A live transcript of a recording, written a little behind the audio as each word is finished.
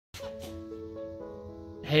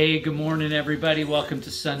Hey, good morning, everybody. Welcome to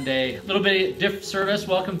Sunday. A little bit of different service.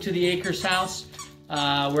 Welcome to the Acres House.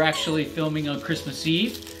 We're actually filming on Christmas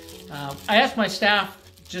Eve. I asked my staff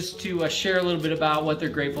just to share a little bit about what they're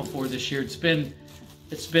grateful for this year. It's been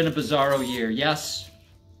a bizarro year. Yes,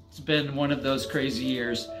 it's been one of those crazy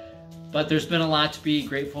years, but there's been a lot to be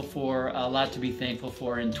grateful for, a lot to be thankful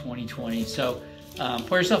for in 2020. So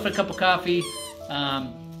pour yourself a cup of coffee,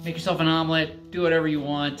 make yourself an omelet, do whatever you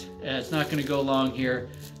want. It's not going to go long here,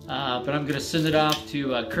 but I'm going to send it off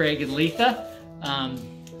to Craig and Letha.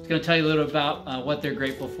 It's going to tell you a little about what they're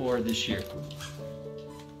grateful for this year.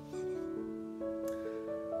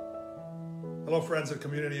 Hello, friends of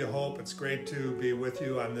Community of Hope. It's great to be with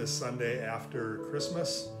you on this Sunday after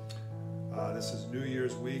Christmas. This is New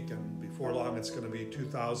Year's week, and before long it's going to be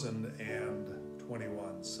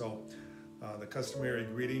 2021. So the customary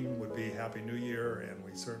greeting would be Happy New Year, and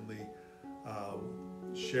we certainly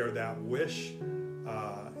share that wish.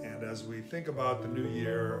 And as we think about the new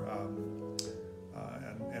year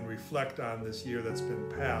and reflect on this year that's been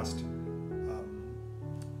passed,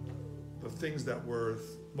 the things that we're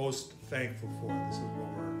most thankful for, this is what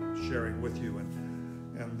we're sharing with you.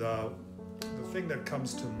 And the thing that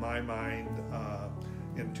comes to my mind,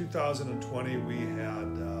 in 2020 we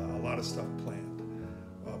had a lot of stuff planned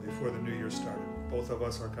before the new year started. Both of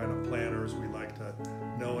us are kind of planners. We like to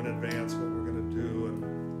know in advance what we're going to do and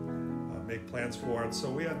make plans for it. So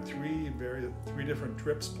we had three different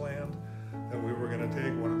trips planned that we were going to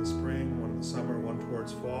take, one in the spring, one in the summer, one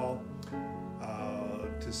towards fall,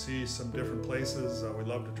 to see some different places. We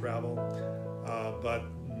love to travel, but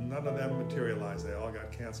none of them materialized. They all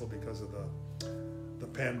got canceled because of the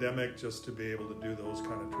pandemic. Just to be able to do those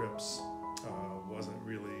kind of trips wasn't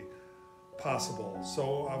really possible.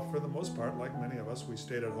 So for the most part, like many of us, we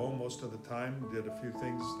stayed at home most of the time, did a few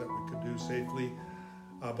things that we could do safely.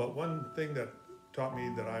 But one thing that taught me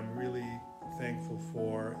that I'm really thankful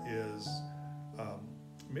for is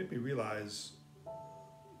made me realize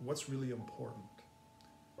what's really important,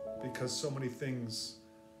 because so many things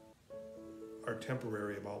are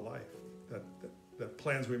temporary about life, that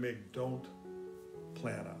plans we make don't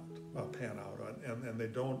pan out, and they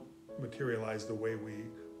don't materialize the way we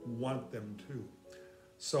want them to.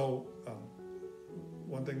 So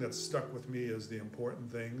one thing that's stuck with me is the important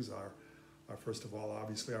things are first of all,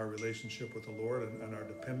 obviously, our relationship with the Lord and our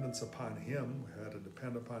dependence upon Him. We had to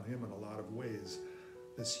depend upon Him in a lot of ways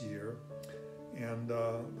this year. And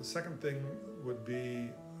the second thing would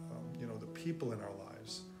be the people in our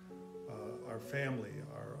lives, our family,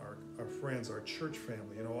 our friends, our church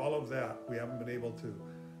family, all of that. We haven't been able to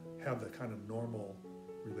have the kind of normal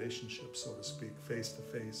relationship, so to speak, face to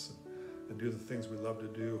face, and do the things we love to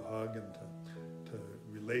do, hug and to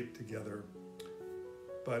relate together.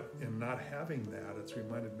 But in not having that, it's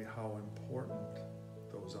reminded me how important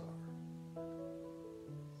those are.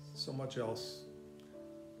 So much else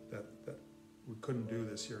that we couldn't do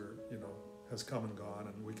this year, has come and gone,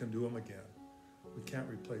 and we can do them again. We can't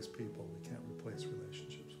replace people. We can't replace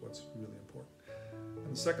relationships. What's really important.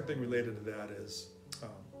 And the second thing related to that is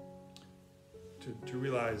to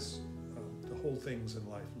realize to hold things in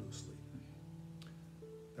life loosely.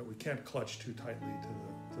 That we can't clutch too tightly to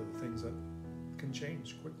the things that can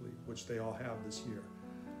change quickly, which they all have this year.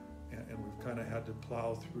 And we've kind of had to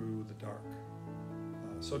plow through the dark.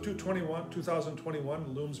 So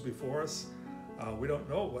 2021 looms before us. We don't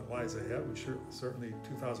know what lies ahead. Certainly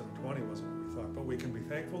 2020 wasn't what we thought, but we can be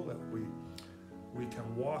thankful that we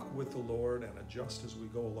can walk with the Lord and adjust as we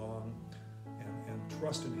go along and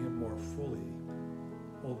trust in Him more fully,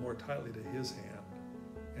 hold more tightly to His hand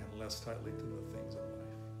and less tightly to the things of life.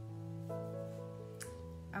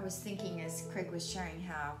 I was thinking as Craig was sharing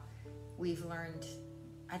how we've learned,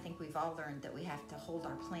 I think we've all learned that we have to hold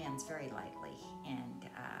our plans very lightly and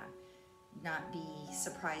not be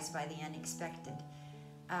surprised by the unexpected.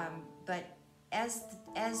 But as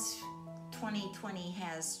 2020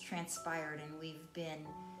 has transpired and we've been,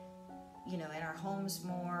 in our homes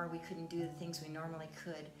more, we couldn't do the things we normally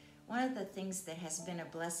could. One of the things that has been a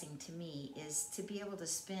blessing to me is to be able to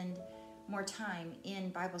spend more time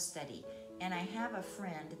in Bible study. And I have a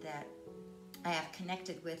friend that I have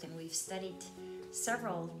connected with, and we've studied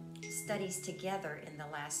several studies together in the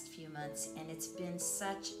last few months, and it's been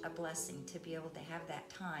such a blessing to be able to have that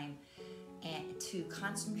time and to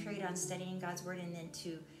concentrate on studying God's Word, and then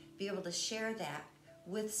to be able to share that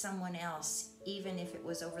with someone else, even if it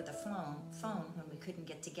was over the phone when we couldn't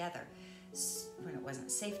get together, when it wasn't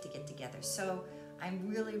safe to get together. So I'm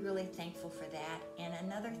really, really thankful for that. And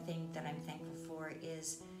another thing that I'm thankful for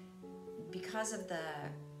is because of the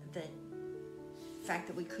fact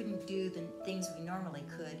that we couldn't do the things we normally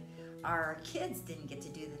could, our kids didn't get to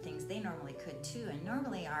do the things they normally could too. And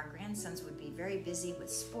normally our grandsons would be very busy with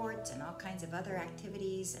sports and all kinds of other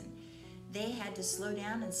activities, and they had to slow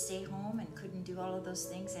down and stay home and couldn't do all of those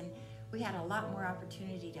things. And we had a lot more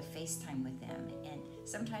opportunity to FaceTime with them. And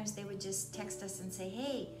sometimes they would just text us and say,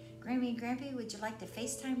 hey, Grammy and Grampy, would you like to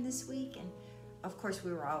FaceTime this week? And of course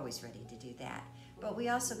we were always ready to do that. But we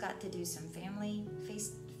also got to do some family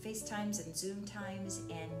FaceTimes and Zoom times,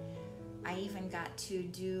 and I even got to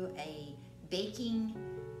do a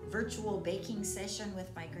virtual baking session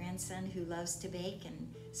with my grandson who loves to bake.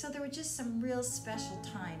 And so there were just some real special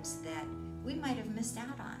times that we might have missed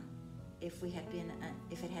out on if it had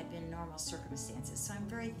been normal circumstances. So I'm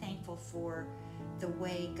very thankful for the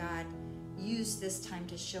way God used this time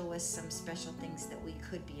to show us some special things that we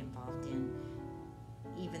could be involved in,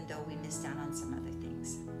 even though we missed out on some other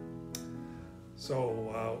things.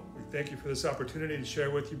 So we thank you for this opportunity to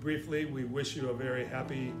share with you briefly. We wish you a very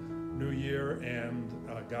happy New Year and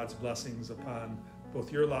God's blessings upon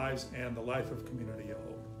both your lives and the life of Community of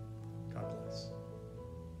Hope. God bless.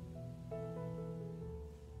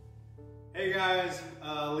 Hey guys,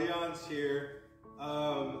 Leon's here.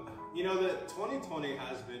 You know that 2020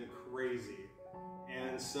 has been crazy,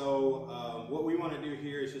 and so what we want to do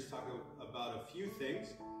here is just talk about a few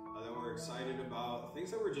things that we're excited about,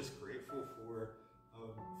 things that we're just grateful for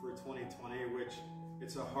 2020, which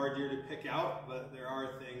it's a hard year to pick out, but there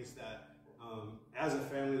are things that as a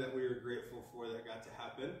family that we are grateful for that got to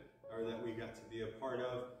happen, or that we got to be a part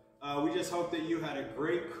of. We just hope that you had a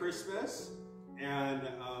great Christmas, and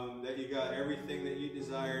that you got everything that you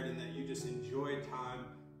desired, and that you just enjoyed time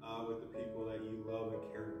with the people that you love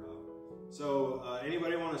and care about. So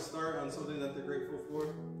anybody want to start on something that they're grateful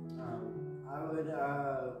for?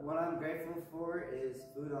 What I'm grateful for is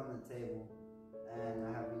food on the table, and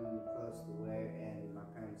having clothes to wear, and my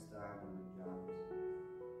parents still having their jobs.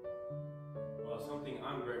 Well, something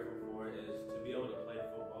I'm grateful for is to be able to play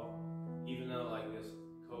football, even though like this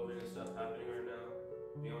COVID and stuff happening right now.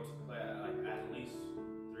 Being able to play at least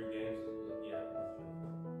 3 games, yeah.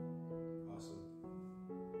 Awesome.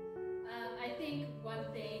 I think one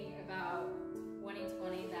thing about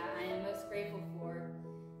 2020 that I am most grateful for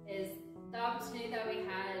is the opportunity that we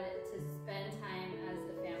had to spend time as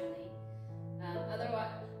a family.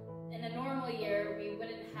 Otherwise, in a normal year, we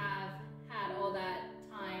wouldn't have had all that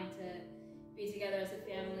time to be together as a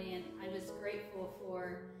family, and I'm just grateful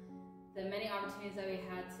for the many opportunities that we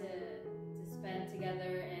had to spend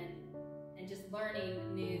together and just learning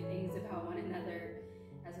new things about one another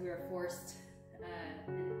as we were forced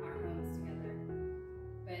in our homes together.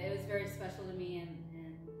 But it was very special to me, and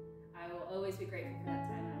I will always be grateful for that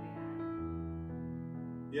time that we had.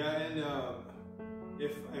 Yeah, and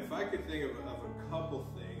if I could think of a couple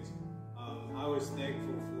things, I was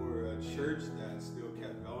thankful for a church that still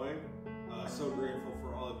kept going. So grateful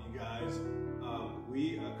for all of you guys.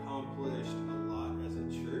 We accomplished a lot as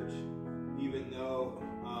a church, even though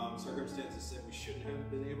circumstances said we shouldn't have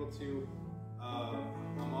been able to.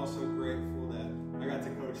 I'm also grateful that I got to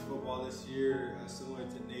coach football this year, similar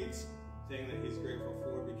to Nate's thing that he's grateful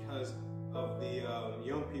for, because of the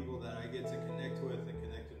young people that I get to connect with and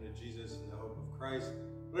connect them to Jesus and the hope of Christ,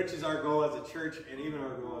 which is our goal as a church and even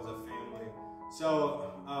our goal as a family.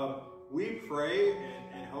 So we pray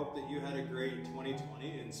and hope that you had a great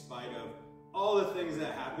 2020 in spite of all the things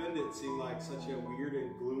that happened. It seemed like such a weird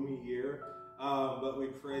and gloomy year, but we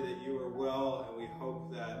pray that you are well, and we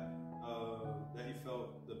hope that you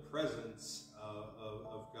felt the presence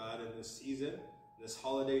of God in this season, this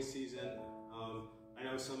holiday season. I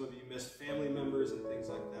know some of you missed family members and things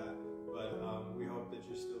like that, but we hope that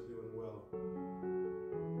you're still doing well.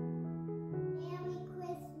 Merry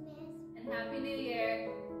Christmas. And Happy New Year.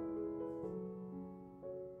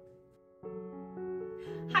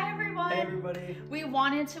 Hi everyone! Hey everybody! We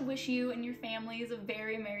wanted to wish you and your families a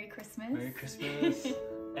very Merry Christmas. Merry Christmas!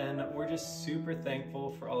 And we're just super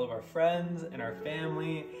thankful for all of our friends and our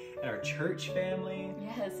family and our church family.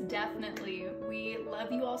 Yes, definitely. We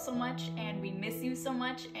love you all so much, and we miss you so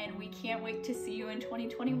much, and we can't wait to see you in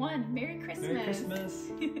 2021. Merry Christmas! Merry Christmas!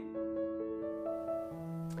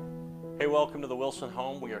 Hey, welcome to the Wilson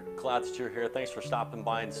home. We are glad that you're here. Thanks for stopping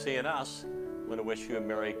by and seeing us. I want to wish you a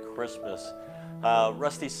Merry Christmas.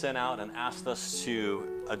 Rusty sent out and asked us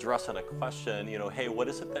to address on a question, hey, what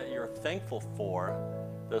is it that you're thankful for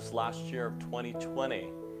this last year of 2020?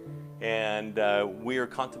 And we are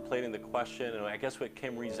contemplating the question, and I guess what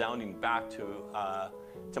came resounding back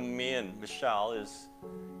to me and Michelle is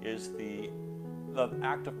the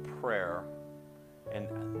act of prayer and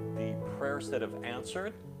the prayers that have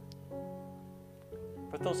answered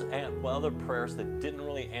but those other prayers that didn't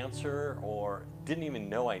really answer or didn't even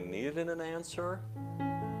know I needed an answer,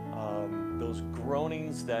 those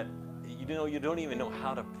groanings that you don't even know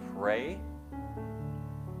how to pray,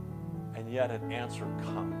 and yet an answer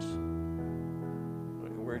comes.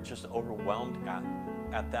 We're just overwhelmed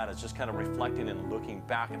at that. It's just kind of reflecting and looking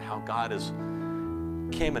back at how God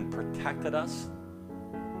came and protected us,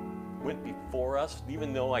 went before us,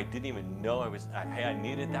 even though I didn't even know I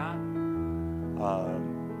needed that.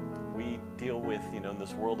 We deal with, in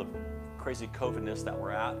this world of crazy COVIDness that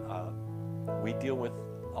we're at, we deal with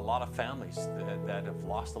a lot of families that have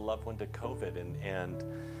lost a loved one to COVID, and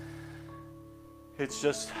it's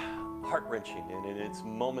just heart-wrenching, and it's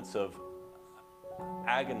moments of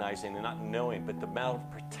agonizing and not knowing, but the amount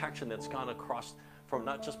of protection that's gone across from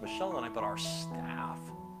not just Michelle and I, but our staff.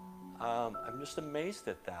 I'm just amazed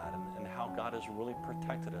at that and how God has really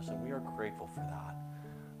protected us, and we are grateful for that.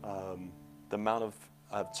 The amount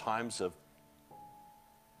of times of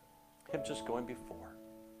Him just going before,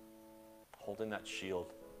 holding that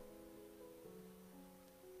shield.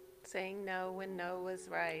 Saying no when no was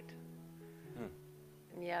right.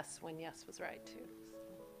 And yes when yes was right too.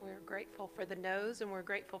 We're grateful for the no's and we're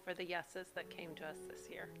grateful for the yeses that came to us this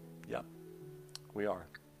year. Yep, we are.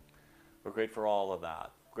 We're grateful for all of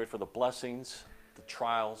that. Grateful for the blessings, the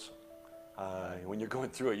trials. When you're going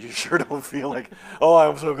through it, you sure don't feel like, oh,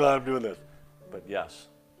 I'm so glad I'm doing this. But yes,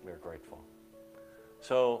 we're grateful.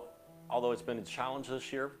 So, although it's been a challenge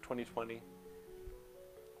this year, 2020,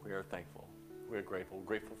 we are thankful. We're grateful. We're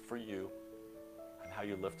grateful for you and how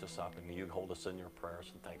you lift us up and you hold us in your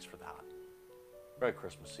prayers, and thanks for that. Merry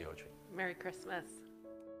Christmas, COG. Merry Christmas.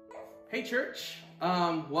 Hey church,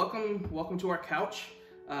 welcome to our couch.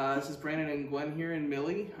 This is Brandon and Gwen here, and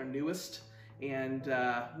Millie, our newest, and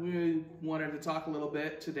we wanted to talk a little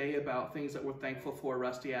bit today about things that we're thankful for.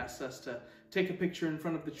 Rusty asked us to take a picture in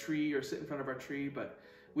front of the tree or sit in front of our tree, but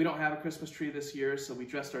we don't have a Christmas tree this year, so we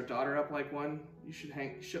dressed our daughter up like one. You should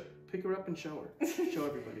pick her up and show her. Show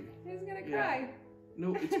everybody. Who's gonna cry?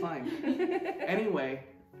 No, it's fine. Anyway,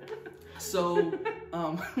 so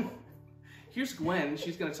here's Gwen.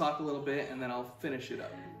 She's gonna talk a little bit, and then I'll finish it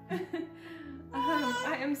up.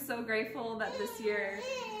 I am so grateful that this year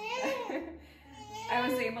I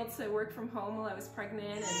was able to work from home while I was pregnant,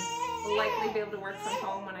 and will likely be able to work from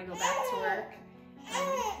home when I go back to work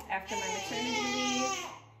after my maternity leave.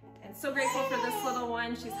 And so grateful for this little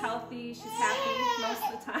one. She's healthy, she's happy most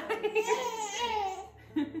of the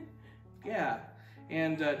time. Yeah,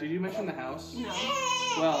 and did you mention the house? No.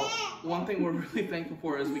 Well, one thing we're really thankful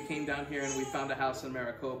for is we came down here and we found a house in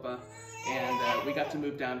Maricopa, and we got to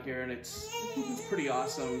move down here, and it's pretty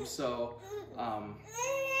awesome. So,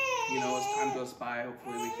 as time goes by,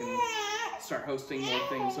 hopefully we can start hosting more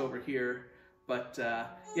things over here. But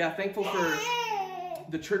yeah, thankful for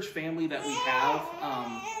the church family that we have.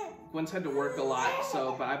 Gwen's had to work a lot,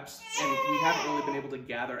 and we haven't really been able to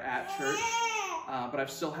gather at church. But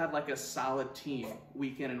I've still had like a solid team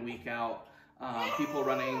week in and week out. People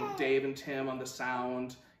running, Dave and Tim on the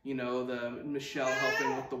sound, the Michelle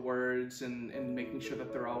helping with the words and making sure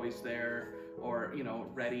that they're always there or,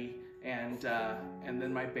 ready. And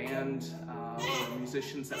then my band, the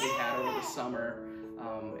musicians that we had over the summer,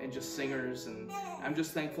 and just singers. And I'm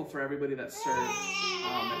just thankful for everybody that served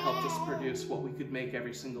and helped us produce what we could make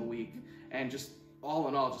every single week. And just all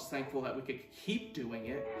in all, just thankful that we could keep doing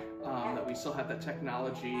it, that we still have that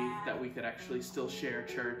technology, that we could actually still share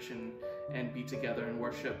church and be together and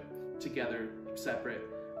worship together separate.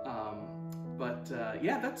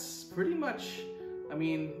 Yeah, that's pretty much,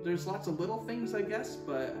 there's lots of little things, I guess,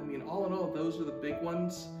 but all in all, those are the big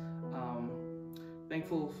ones.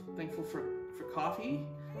 Thankful for coffee,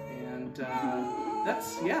 and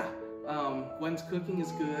Gwen's cooking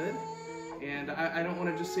is good. And I don't want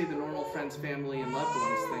to just say the normal friends, family, and loved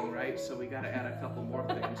ones thing, right? So we got to add a couple more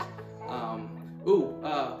things.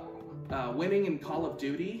 Winning in Call of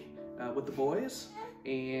Duty with the boys,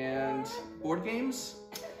 and board games,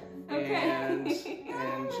 and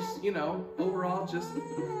just overall just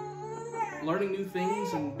learning new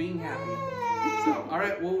things and being happy. So all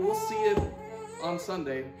right, well, we'll see you on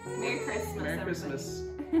Sunday. Merry Christmas. Merry Christmas.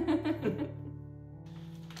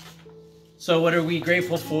 So what are we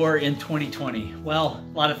grateful for in 2020? Well,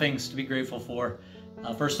 a lot of things to be grateful for.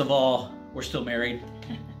 First of all, we're still married.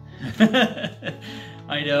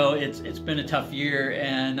 I know it's been a tough year,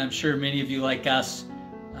 and I'm sure many of you like us.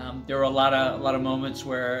 There were a lot of moments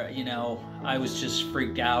where I was just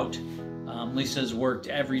freaked out. Lisa's worked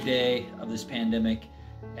every day of this pandemic,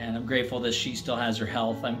 and I'm grateful that she still has her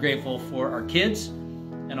health. I'm grateful for our kids,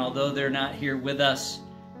 and although they're not here with us,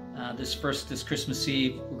 this Christmas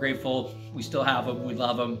Eve. We're grateful. We still have them. We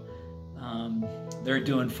love them. They're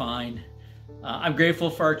doing fine. I'm grateful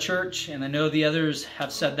for our church, and I know the others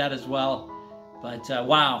have said that as well. But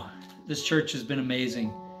wow, this church has been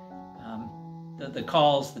amazing. The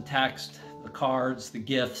calls, the text, the cards, the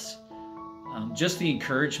gifts, just the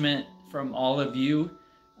encouragement from all of you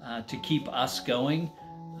to keep us going.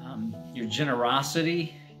 Your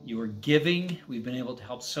generosity, your giving. We've been able to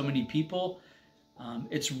help so many people.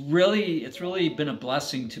 It's really been a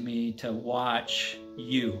blessing to me to watch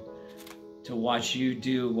you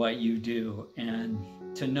do what you do, and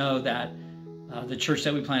to know that the church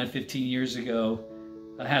that we planted 15 years ago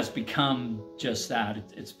has become just that.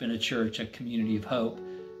 It's been a church, a community of hope.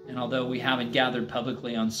 And although we haven't gathered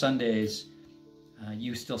publicly on Sundays,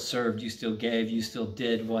 you still served, you still gave, you still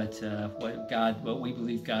did what we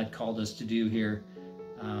believe God called us to do here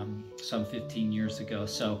some 15 years ago.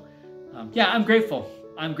 So yeah, I'm grateful.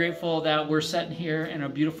 I'm grateful that we're sitting here in a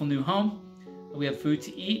beautiful new home. We have food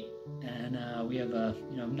to eat, and we have a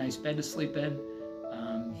nice bed to sleep in.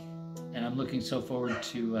 And I'm looking so forward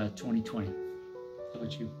to 2020. How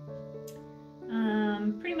about you?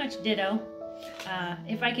 Pretty much ditto.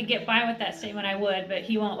 If I could get by with that statement, I would, but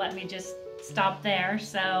he won't let me just stop there.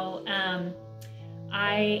 So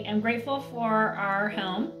I am grateful for our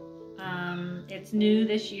home. It's new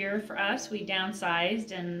this year for us. We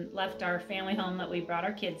downsized and left our family home that we brought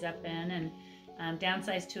our kids up in, and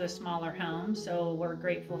downsized to a smaller home. So we're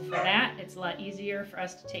grateful for that. It's a lot easier for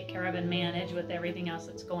us to take care of and manage with everything else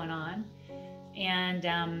that's going on.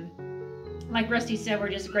 And like Rusty said, we're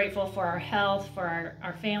just grateful for our health, for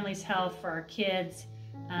our family's health, for our kids.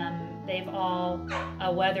 They've all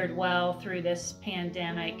weathered well through this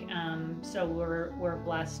pandemic, so we're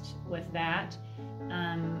blessed with that.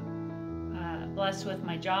 Blessed with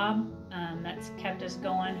my job. That's kept us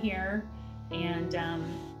going here, and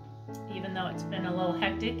even though it's been a little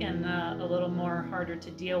hectic and a little more harder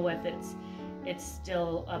to deal with, it's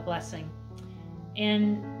still a blessing.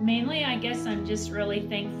 And mainly, I guess I'm just really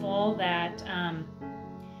thankful that,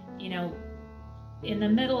 in the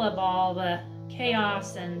middle of all the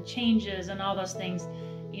chaos and changes and all those things,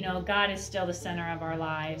 God is still the center of our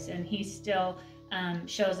lives, and He still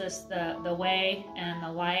shows us the way and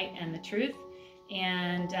the light and the truth.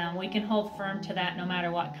 And we can hold firm to that no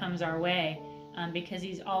matter what comes our way, because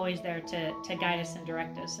He's always there to guide us and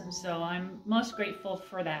direct us. And so I'm most grateful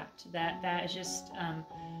for that. That is just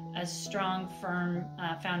a strong, firm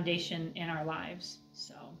foundation in our lives.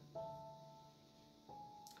 So,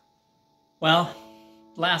 well,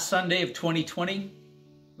 last Sunday of 2020,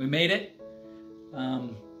 we made it.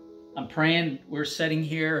 I'm praying we're sitting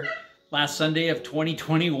here last Sunday of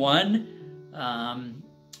 2021.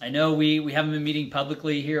 I know we haven't been meeting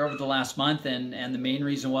publicly here over the last month, and the main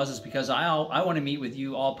reason is because I want to meet with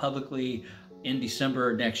you all publicly in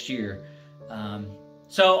December next year.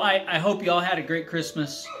 So I hope you all had a great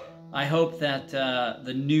Christmas. I hope that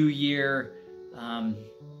the new year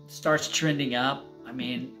starts trending up. I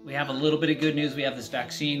mean, we have a little bit of good news. We have this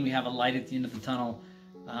vaccine. We have a light at the end of the tunnel.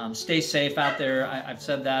 Stay safe out there. I've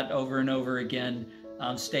said that over and over again.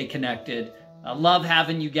 Stay connected. Love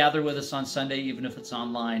having you gather with us on Sunday, even if it's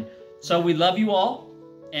online. So we love you all,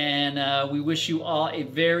 and we wish you all a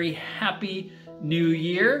very happy new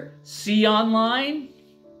year. See you online,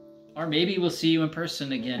 or maybe we'll see you in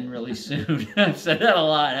person again really soon. I've said that a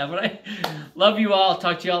lot, haven't I? Love you all.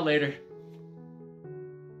 Talk to you all later.